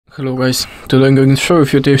Hello guys, today I'm going to show you a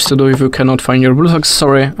few tips to do if you cannot find your Bluetooth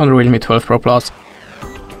accessory on Realme 12 Pro Plus.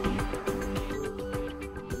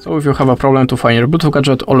 So if you have a problem to find your Bluetooth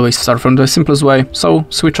gadget, always start from the simplest way, so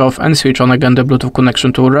switch off and switch on again the Bluetooth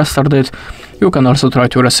connection to restart it. You can also try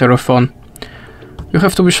to reset your phone. You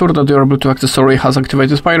have to be sure that your Bluetooth accessory has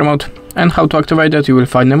activated fire mode, and how to activate it you will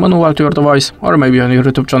find a manual to your device or maybe on your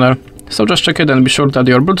YouTube channel. So just check it and be sure that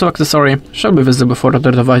your Bluetooth accessory shall be visible for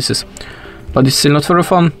other devices. But it's still not for your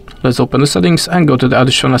phone. Let's open the settings and go to the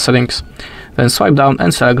additional settings. Then swipe down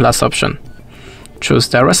and select last option. Choose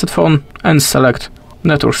the reset phone and select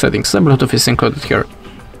network settings. The Bluetooth is included here.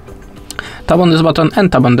 Tap on this button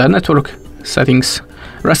and tap on the network settings,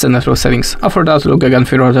 reset network settings. After that, look again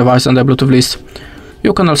for your device on the Bluetooth list.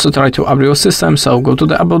 You can also try to upgrade your system, so go to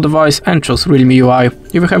the About device and choose Realme UI.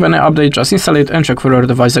 If you have any update, just install it and check for your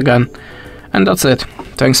device again. And that's it.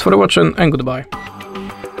 Thanks for watching and goodbye.